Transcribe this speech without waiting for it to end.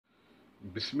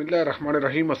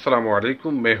बिस्मिल्लाहिर्रहमानिर्रहीम। अस्सलाम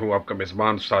वालेकुम। मैं हूं आपका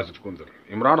मेज़बान साजिद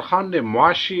कुंदर। इमरान खान ने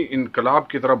मुआशी इनकलाब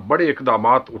की तरफ बड़े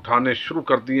इकदामात उठाने शुरू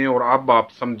कर दिए हैं और अब आप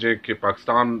समझें कि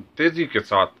पाकिस्तान तेज़ी के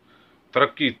साथ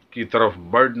तरक्की की तरफ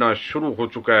बढ़ना शुरू हो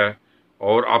चुका है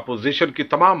और अपोजिशन की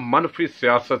तमाम मनफी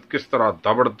सियासत किस तरह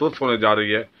जबरदस्त होने जा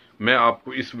रही है, मैं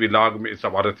आपको इस विलाग में इस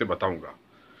हवाले से बताऊंगा।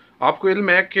 आपको इल्म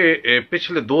है कि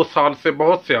पिछले 2 साल से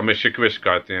बहुत से हमें शिकवे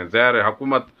शिकायतें हैं। ज़ाहिर है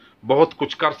हुकूमत बहुत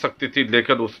कुछ कर सकती थी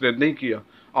लेकिन उसने नहीं किया।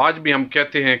 आज भी हम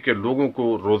कहते हैं कि लोगों को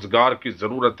रोज़गार की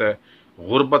ज़रूरत है,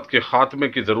 गुर्बत के ख़ात्मे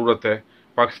की ज़रूरत है।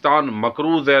 पाकिस्तान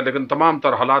मकरूज़ है लेकिन तमाम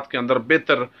तर हालात के अंदर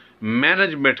बेहतर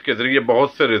मैनेजमेंट के ज़रिए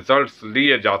बहुत से रिजल्ट्स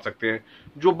लिए जा सकते हैं।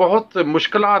 जो बहुत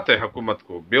मुश्किलात है हुकूमत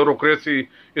को, ब्यूरोक्रेसी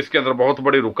इसके अंदर बहुत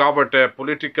बड़ी रुकावट है।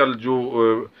 पॉलिटिकल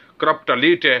जो करप्ट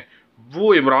एलीट है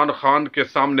वो इमरान खान के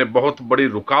सामने बहुत बड़ी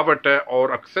रुकावट है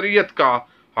और अक्सरियत का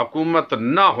हुकूमत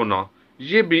ना होना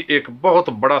ये भी एक बहुत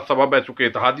बड़ा सबब है। चूंकि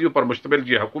इत्तेहादियों पर मुश्तमिल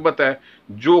ये हुकूमत है,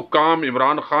 जो काम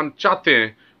इमरान खान चाहते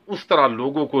हैं उस तरह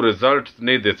लोगों को रिजल्ट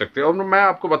नहीं दे सकते। और मैं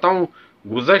आपको बताऊं,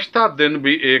 गुज़श्ता दिन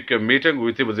भी एक मीटिंग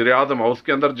हुई थी वज़ीर आज़म हाउस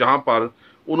के अंदर, जहां पर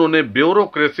उन्होंने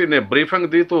ब्यूरोक्रेसी ने ब्रीफिंग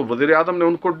दी तो वज़ीर आज़म ने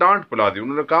उनको डांट पिला दी।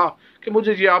 उन्होंने कहा कि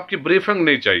मुझे ये आपकी ब्रीफिंग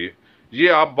नहीं चाहिए, ये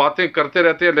आप बातें करते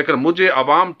रहते हैं लेकिन मुझे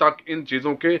अवाम तक इन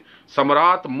चीज़ों के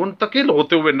समरात मुंतकिल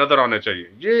होते हुए नजर आने चाहिए।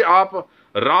 ये आप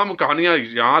राम कहानियां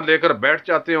यहाँ लेकर बैठ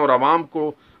जाते हैं और आवाम को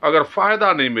अगर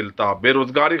फ़ायदा नहीं मिलता,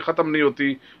 बेरोज़गारी ख़त्म नहीं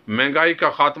होती, महंगाई का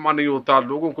ख़ात्मा नहीं होता,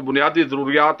 लोगों को बुनियादी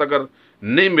ज़रूरियात अगर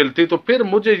नहीं मिलती, तो फिर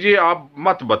मुझे ये आप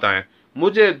मत बताएं।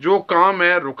 मुझे जो काम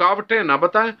है रुकावटें ना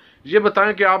बताएं, ये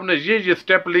बताएं कि आपने ये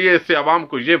स्टेप लिए, इससे आवाम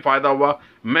को ये फ़ायदा हुआ।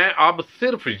 मैं अब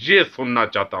सिर्फ ये सुनना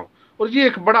चाहता हूँ। और ये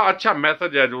एक बड़ा अच्छा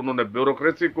मैसेज है जो उन्होंने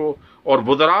ब्यूरोक्रेसी को और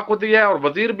वज़रा को दिया है। और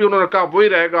वजीर भी उन्होंने कहा वही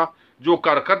रहेगा जो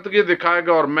कारकर्दगी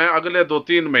दिखाएगा और मैं अगले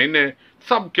 2-3 महीने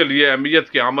सबके लिए अहमियत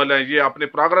के अमल हैं, ये अपनी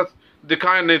प्रोग्रेस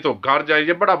दिखाएं नहीं तो घर जाएं।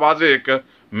 ये बड़ा वाज़ेह एक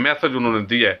मैसेज उन्होंने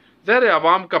दिया है। ज़ाहिर है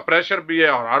आवाम का प्रेशर भी है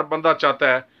और हर बंदा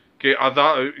चाहता है कि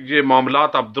ये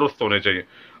मामलात अब दुरुस्त होने चाहिए।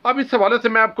 अब इस हवाले से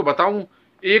मैं आपको बताऊं,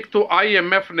 एक तो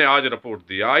IMF ने आज रिपोर्ट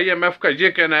दी। IMF का ये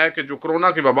कहना है कि जो कोरोना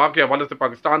की वबा के हवाले से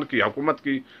पाकिस्तान की हुकूमत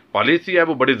की पॉलिसी है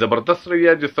वो बड़ी ज़बरदस्त रही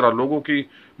है। जिस तरह लोगों की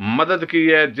मदद की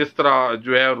है, जिस तरह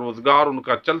जो है रोज़गार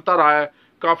उनका चलता रहा है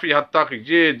काफ़ी हद तक,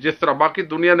 ये जिस तरह बाकी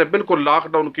दुनिया ने बिल्कुल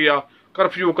लॉकडाउन किया,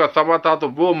 कर्फ्यू का समय था, तो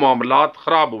वो मामलात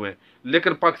ख़राब हुए।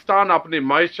 लेकिन पाकिस्तान अपनी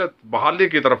माइशत बहाली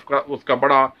की तरफ का उसका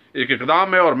बड़ा एक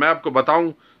इकदाम है। और मैं आपको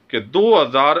बताऊं कि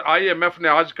 2000 IMF ने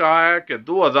आज कहा है कि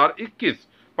 2021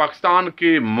 पाकिस्तान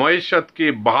की मईशत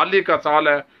की बहाली का साल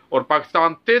है और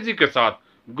पाकिस्तान तेजी के साथ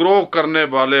ग्रो करने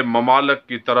वाले ममालिक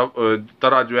की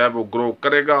तरह जो है वो ग्रो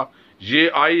करेगा। ये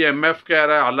IMF कह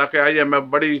रहा है, हालांकि IMF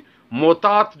बड़ी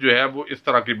मोहतात जो है वो इस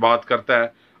तरह की बात करता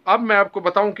है। अब मैं आपको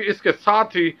बताऊं कि इसके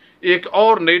साथ ही एक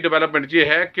और नई डेवलपमेंट ये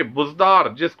है कि बुजदार,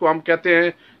 जिसको हम कहते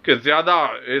हैं कि ज्यादा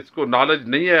इसको नॉलेज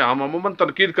नहीं है, हम अमूमन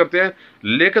तनकीद करते हैं,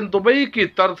 लेकिन दुबई की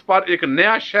तर्ज पर एक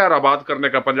नया शहर आबाद करने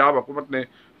का पंजाब हुकूमत ने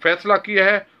फैसला किया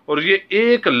है। और ये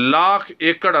 1 लाख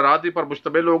एकड़ अरादी पर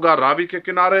मुश्तमिल होगा। रावी के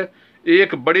किनारे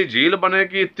एक बड़ी झील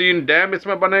बनेगी, 3 डैम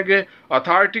इसमें बनेंगे।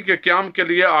 अथॉरिटी के क्याम के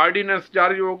लिए ऑर्डिनेंस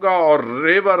जारी होगा और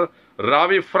रिवर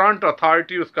रावी फ्रंट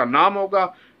अथॉरिटी उसका नाम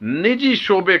होगा। निजी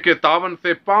शोबे के तावन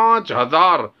से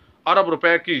 5,000 अरब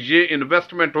रुपए की ये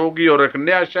इन्वेस्टमेंट होगी और एक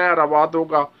नया शहर आबाद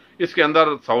होगा। इसके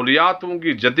अंदर सहूलियात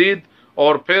होंगी जदीद,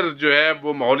 और फिर जो है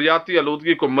वो माहौलियाती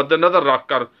आलूदगी को मद्देनजर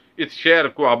रखकर इस शहर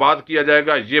को आबाद किया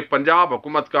जाएगा। ये पंजाब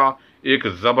हुकूमत का एक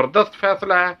जबरदस्त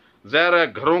फैसला है। ज़ाहिर है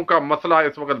घरों का मसला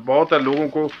इस वक्त बहुत है लोगों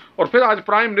को। और फिर आज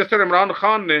प्राइम मिनिस्टर इमरान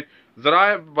खान ने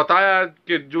जरा बताया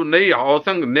कि जो नई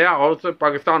हाउसिंग, नया हाउस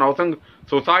पाकिस्तान हाउसिंग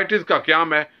सोसाइटीज का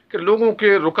क्याम है कि लोगों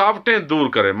के रुकावटें दूर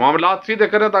करें, मामलात सीधे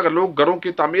करें ताकि लोग घरों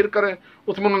की तामीर करें।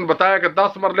 उसमें उन्होंने बताया कि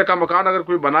 10 मरले का मकान अगर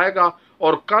कोई बनाएगा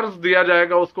और कर्ज दिया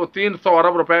जाएगा उसको 300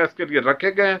 अरब रुपए इसके लिए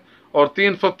रखे गए हैं और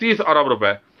 330 अरब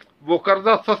रुपए वो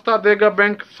कर्जा सस्ता देगा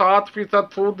बैंक। 7%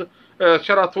 सूद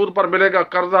शरह सूद पर मिलेगा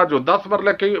कर्जा। जो 10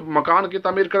 मरले के मकान की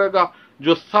तामीर करेगा,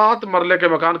 जो 7 मरले के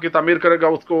मकान की तामीर करेगा,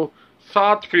 उसको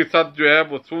 7% जो है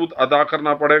वो सूद अदा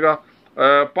करना पड़ेगा।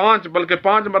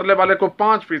 5 मरले वाले को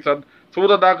 5%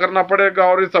 सूद अदा करना पड़ेगा।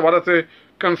 और इस हवाले से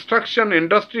कंस्ट्रक्शन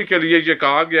इंडस्ट्री के लिए ये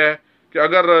कहा गया है कि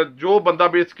अगर जो बंदा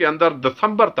भी इसके अंदर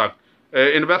दिसंबर तक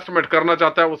इन्वेस्टमेंट करना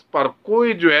चाहता है उस पर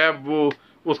कोई जो है वो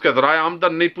उसके ज़राए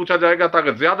आमदन नहीं पूछा जाएगा,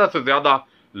 ताकि ज़्यादा से ज़्यादा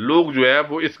लोग जो है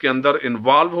वो इसके अंदर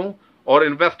इन्वॉल्व हों और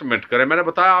इन्वेस्टमेंट करें। मैंने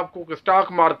बताया आपको कि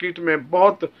स्टॉक मार्केट में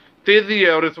बहुत तेज़ी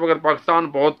है और इस वक्त पाकिस्तान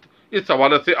बहुत इस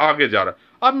हवाले से आगे जा रहा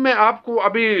है। अब मैं आपको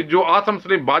अभी जो आसम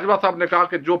सलीम बाजवा साहब ने कहा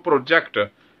कि जो प्रोजेक्ट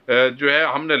जो है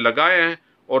हमने लगाए हैं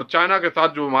اور چائنا کے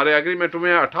ساتھ جو ہمارے ایگریمنٹ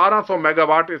ہوئے ہیں 1800 میگا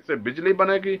واٹ اس سے بجلی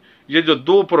بنے گی. یہ جو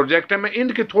دو پروجیکٹ ہیں میں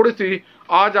ان کی تھوڑی سی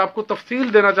آج آپ کو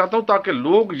تفصیل دینا چاہتا ہوں تاکہ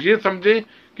لوگ یہ سمجھیں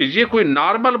کہ یہ کوئی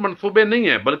نارمل منصوبے نہیں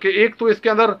ہیں، بلکہ ایک تو اس کے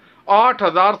اندر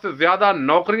 8000 سے زیادہ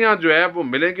نوکریاں جو ہے وہ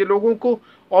ملیں گی لوگوں کو،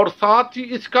 اور ساتھ ہی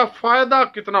اس کا فائدہ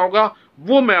کتنا ہوگا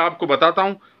وہ میں آپ کو بتاتا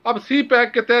ہوں. اب سی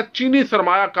پیک کے تحت چینی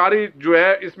سرمایہ کاری جو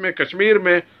ہے اس میں کشمیر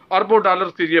میں اربوں ڈالر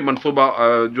کی یہ منصوبہ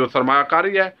جو سرمایہ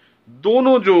کاری ہے،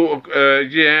 دونوں جو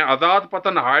یہ ہیں آزاد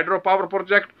پتن ہائیڈرو پاور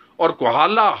پروجیکٹ اور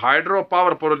کوہالا ہائیڈرو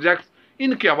پاور پروجیکٹ،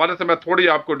 ان کے حوالے سے میں تھوڑی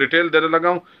آپ کو ڈیٹیل دینے لگا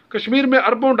ہوں. کشمیر میں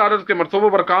اربوں ڈالر کے منصوبوں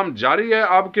پر کام جاری ہے.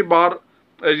 اب کی بار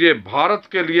یہ بھارت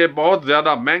کے لیے بہت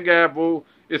زیادہ مہنگا ہے، وہ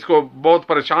اس کو بہت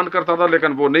پریشان کرتا تھا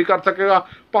لیکن وہ نہیں کر سکے گا.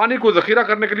 پانی کو ذخیرہ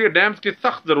کرنے کے لیے ڈیمز کی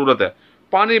سخت ضرورت ہے.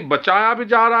 پانی بچایا بھی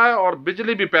جا رہا ہے اور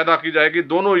بجلی بھی پیدا کی جائے گی،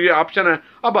 دونوں یہ آپشن ہیں.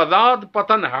 اب آزاد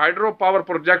پتن ہائیڈرو پاور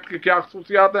پروجیکٹ کی کیا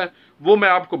خصوصیات ہیں وہ میں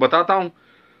آپ کو بتاتا ہوں.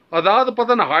 آزاد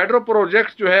پتن ہائیڈرو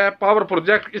پروجیکٹ جو ہے پاور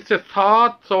پروجیکٹ، اس سے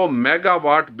 700 میگا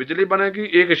واٹ بجلی بنے گی.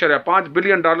 1.5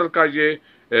 بلین ڈالر کا یہ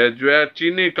جو ہے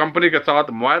چینی کمپنی کے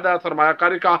ساتھ معاہدہ ہے سرمایہ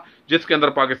کاری کا، جس کے اندر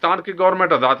پاکستان کی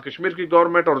گورنمنٹ، آزاد کشمیر کی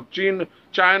گورنمنٹ اور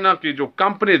چائنا کی جو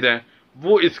کمپنیز ہیں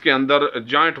وہ اس کے اندر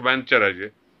جوائنٹ وینچر ہے. یہ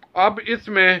اب اس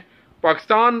میں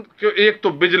پاکستان کو ایک تو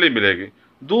بجلی ملے گی،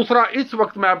 دوسرا اس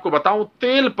وقت میں آپ کو بتاؤں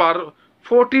تیل پر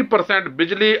 40%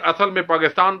 بجلی اصل میں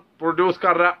پاکستان پروڈیوس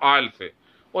کر رہا ہے آئل سے،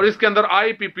 اور اس کے اندر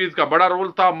آئی پی پیز کا بڑا رول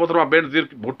تھا. محترمہ بینظیر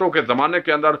بھٹو کے زمانے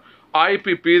کے اندر آئی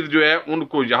پی پیز جو ہے ان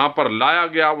کو یہاں پر لایا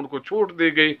گیا، ان کو چھوٹ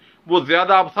دی گئی، وہ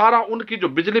زیادہ اب سارا ان کی جو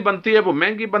بجلی بنتی ہے وہ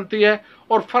مہنگی بنتی ہے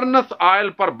اور فرنس آئل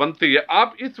پر بنتی ہے. اب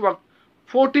اس وقت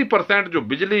 40% جو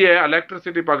بجلی ہے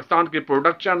الیکٹریسٹی پاکستان کی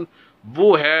پروڈکشن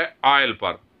وہ ہے آئل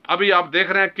پر. ابھی آپ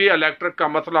دیکھ رہے ہیں کہ الیکٹرک کا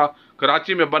مسئلہ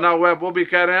کراچی میں بنا ہوا ہے، وہ بھی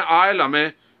کہہ رہے ہیں آئل ہمیں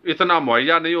اتنا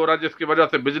مہیا نہیں ہو رہا جس کی وجہ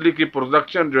سے بجلی کی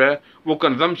پروڈکشن جو ہے وہ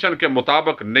کنزمپشن کے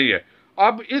مطابق نہیں ہے.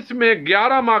 اب اس میں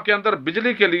 11 ماہ کے اندر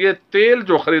بجلی کے لیے تیل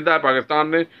جو خریدا ہے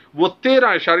پاکستان نے وہ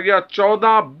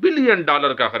 13.14 بلین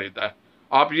ڈالر کا خریدا ہے.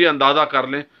 آپ یہ اندازہ کر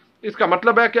لیں. اس کا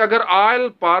مطلب ہے کہ اگر آئل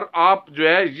پر آپ جو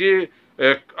ہے یہ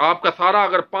آپ کا سارا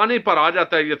اگر پانی پر آ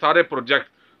جاتا ہے یہ سارے پروجیکٹ،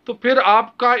 تو پھر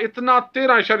آپ کا اتنا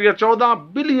 13.14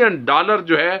 بلین ڈالر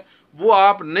جو ہے وہ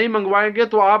آپ نہیں منگوائیں گے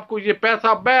تو آپ کو یہ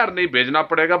پیسہ باہر نہیں بھیجنا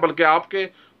پڑے گا بلکہ آپ کے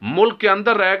ملک کے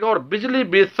اندر رہے گا، اور بجلی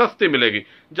بھی سستی ملے گی.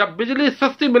 جب بجلی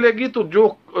سستی ملے گی تو جو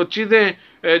چیزیں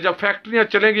جب فیکٹریاں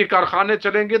چلیں گی، کارخانے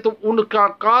چلیں گے تو ان کا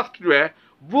کاسٹ جو ہے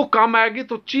وہ کم آئے گی،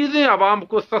 تو چیزیں عوام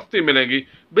کو سستی ملیں گی.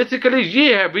 بیسیکلی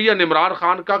یہ ہے ویژن عمران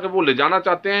خان کا کہ وہ لے جانا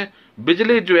چاہتے ہیں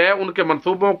بجلی جو ہے ان کے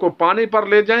منصوبوں کو پانی پر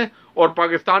لے جائیں اور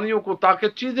پاکستانیوں کو، تاکہ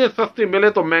چیزیں سستی ملے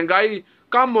تو مہنگائی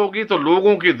کم ہوگی تو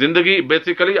لوگوں کی زندگی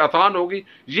بیسیکلی آسان ہوگی.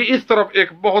 یہ اس طرف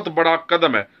ایک بہت بڑا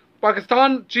قدم ہے.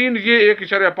 پاکستان چین یہ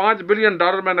 1.5 بلین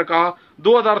ڈالر میں نے کہا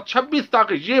 2026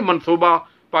 تک یہ منصوبہ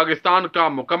پاکستان کا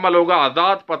مکمل ہوگا،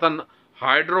 آزاد پتن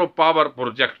ہائیڈرو پاور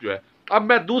پروجیکٹ جو ہے. اب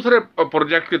میں دوسرے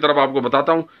پروجیکٹ کی طرف آپ کو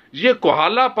بتاتا ہوں. یہ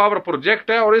کوہالا پاور پروجیکٹ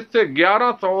ہے اور اس سے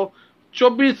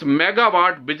 1124 میگا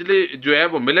واٹ بجلی جو ہے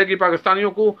وہ ملے گی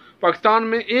پاکستانیوں کو. پاکستان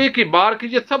میں ایک ہی بار کی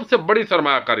یہ سب سے بڑی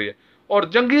سرمایہ کاری ہے، اور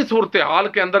جنگی صورتحال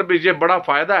کے اندر بھی یہ بڑا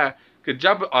فائدہ ہے کہ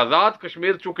جب آزاد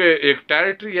کشمیر چونکہ ایک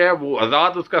ٹیریٹری ہے، وہ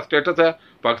آزاد اس کا سٹیٹس ہے،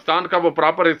 پاکستان کا وہ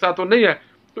پراپر حصہ تو نہیں ہے،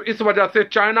 تو اس وجہ سے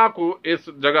چائنا کو اس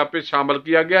جگہ پہ شامل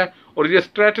کیا گیا ہے. اور یہ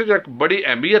اسٹریٹجک بڑی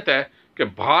اہمیت ہے کہ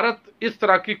بھارت اس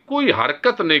طرح کی کوئی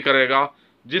حرکت نہیں کرے گا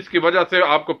جس کی وجہ سے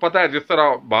آپ کو پتہ ہے جس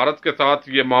طرح بھارت کے ساتھ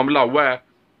یہ معاملہ ہوا ہے،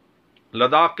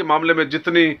 لداخ کے معاملے میں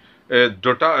جتنی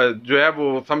جو ہے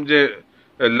وہ سمجھے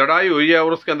لڑائی ہوئی ہے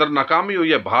اور اس کے اندر ناکامی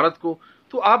ہوئی ہے بھارت کو،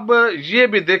 تو اب یہ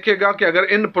بھی دیکھے گا کہ اگر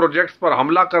ان پروجیکٹس پر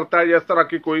حملہ کرتا ہے یا اس طرح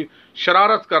کی کوئی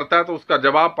شرارت کرتا ہے تو اس کا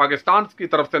جواب پاکستان کی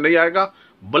طرف سے نہیں آئے گا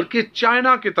بلکہ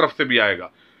چائنا کی طرف سے بھی آئے گا.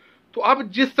 تو اب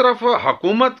جس طرف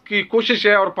حکومت کی کوشش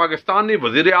ہے اور پاکستانی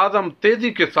وزیر اعظم تیزی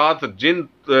کے ساتھ جن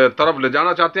طرف لے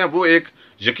جانا چاہتے ہیں وہ ایک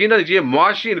یقیناً یہ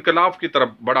معاشی انقلاب کی طرف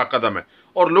بڑا قدم ہے،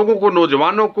 اور لوگوں کو،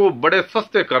 نوجوانوں کو بڑے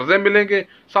سستے قرضے ملیں گے.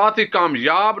 ساتھ ہی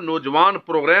کامیاب نوجوان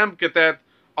پروگرام کے تحت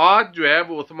آج جو ہے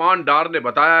وہ عثمان ڈار نے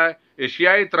بتایا ہے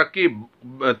ایشیائی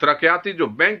ترقیاتی جو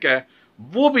بینک ہے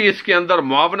وہ بھی اس کے اندر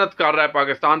معاونت کر رہا ہے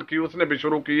پاکستان کی، اس نے بھی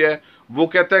شروع کی ہے. وہ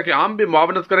کہتا ہے کہ ہم بھی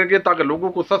معاونت کریں گے تاکہ لوگوں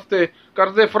کو سستے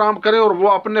قرضے فراہم کریں اور وہ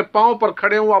اپنے پاؤں پر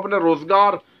کھڑے ہوں، اپنے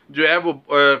روزگار جو ہے وہ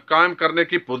قائم کرنے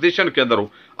کی پوزیشن کے اندر ہوں.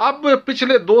 اب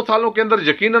پچھلے 2 سالوں کے اندر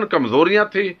یقیناً کمزوریاں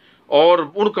تھیں اور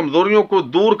ان کمزوریوں کو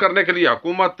دور کرنے کے لیے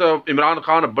حکومت عمران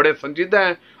خان بڑے سنجیدہ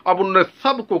ہیں. اب انہوں نے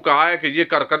سب کو کہا ہے کہ یہ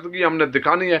کارکردگی ہم نے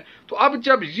دکھانی ہے. تو اب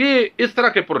جب یہ اس طرح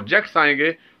کے پروجیکٹس آئیں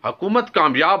گے، حکومت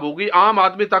کامیاب ہوگی، عام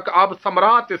آدمی تک اب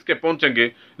ثمرات اس کے پہنچیں گے،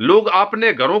 لوگ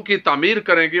اپنے گھروں کی تعمیر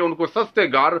کریں گے، ان کو سستے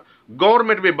گھر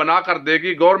گورنمنٹ بھی بنا کر دے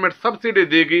گی، گورنمنٹ سبسڈی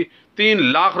دے گی 3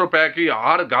 لاکھ روپے کی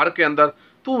ہر گھر کے اندر.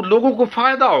 تو لوگوں کو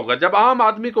فائدہ ہوگا. جب عام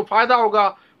آدمی کو فائدہ ہوگا،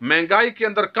 مہنگائی کے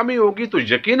اندر کمی ہوگی، تو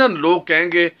یقیناً لوگ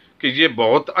کہیں گے کہ یہ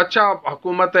بہت اچھا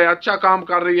حکومت ہے، اچھا کام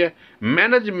کر رہی ہے.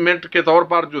 مینجمنٹ کے طور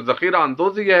پر جو ذخیرہ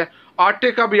اندوزی ہے،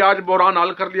 آٹے کا بھی آج بحران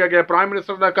حل کر لیا گیا. پرائم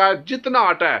منسٹر نے کہا ہے جتنا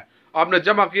آٹا ہے آپ نے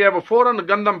جمع کیا ہے وہ فوراً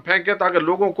گندم پھینکے تاکہ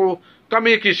لوگوں کو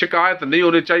کمی کی شکایت نہیں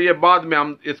ہونی چاہیے. بعد میں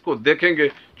ہم اس کو دیکھیں گے،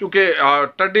 کیونکہ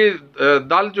ٹڈی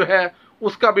دل جو ہے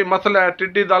اس کا بھی مسئلہ ہے،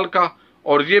 ٹڈی دل کا،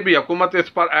 اور یہ بھی حکومت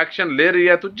اس پر ایکشن لے رہی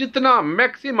ہے. تو جتنا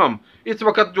میکسیمم اس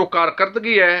وقت جو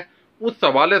کارکردگی ہے اس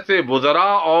حوالے سے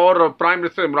وزراء اور پرائم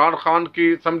منسٹر عمران خان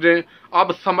کی سمجھیں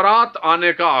اب ثمرات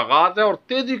آنے کا آغاز ہے، اور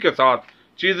تیزی کے ساتھ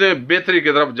چیزیں بہتری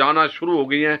کی طرف جانا شروع ہو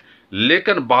گئی ہیں.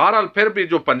 لیکن بہرحال پھر بھی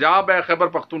جو پنجاب ہے، خیبر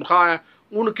پختونخوا ہے،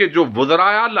 ان کے جو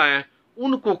وزراء اعلیٰ ہیں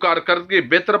ان کو کارکردگی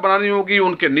بہتر بنانی ہوگی.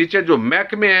 ان کے نیچے جو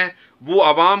محکمے ہیں وہ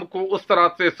عوام کو اس طرح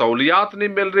سے سہولیات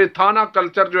نہیں مل رہی. تھانہ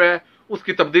کلچر جو ہے اس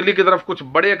کی تبدیلی کی طرف کچھ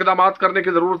بڑے اقدامات کرنے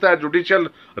کی ضرورت ہے. جوڈیشل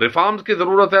ریفارمز کی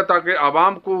ضرورت ہے تاکہ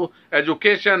عوام کو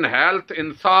ایجوکیشن، ہیلتھ،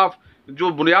 انصاف، جو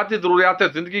بنیادی ضروریات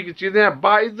زندگی کی چیزیں ہیں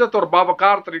باعزت اور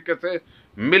باوقار طریقے سے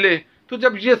ملے. تو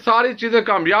جب یہ ساری چیزیں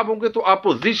کامیاب ہوں گے تو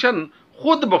اپوزیشن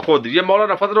خود بخود، یہ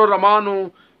مولانا فضل الرحمان ہوں،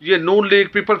 یہ نون لیگ،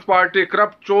 پیپلز پارٹی،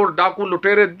 کرپٹ، چور، ڈاکو،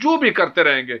 لٹیرے جو بھی کرتے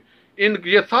رہیں گے،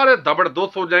 یہ سارے دبڑ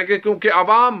دوست ہو جائیں گے، کیونکہ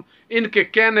عوام ان کے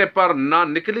کہنے پر نہ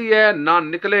نکلی ہے نہ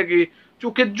نکلے گی.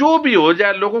 چونکہ جو بھی ہو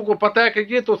جائے لوگوں کو پتہ ہے کہ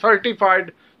یہ تو سرٹیفائیڈ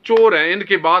چور ہیں، ان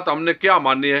کی بات ہم نے کیا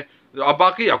ماننی ہے. اب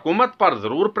باقی حکومت پر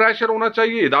ضرور پریشر ہونا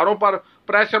چاہیے، اداروں پر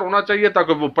پریشر ہونا چاہیے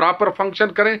تاکہ وہ پراپر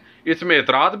فنکشن کریں، اس میں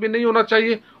اعتراض بھی نہیں ہونا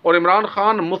چاہیے. اور عمران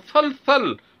خان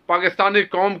مسلسل پاکستانی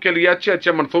قوم کے لیے اچھے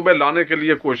اچھے منصوبے لانے کے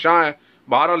لیے کوشاں ہے.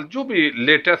 بہرحال جو بھی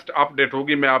لیٹسٹ اپڈیٹ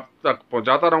ہوگی میں آپ تک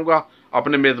پہنچاتا رہوں گا.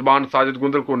 اپنے میزبان ساجد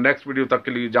گندر کو نیکسٹ ویڈیو تک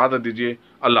کے لیے اجازت دیجیے.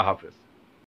 اللہ حافظ.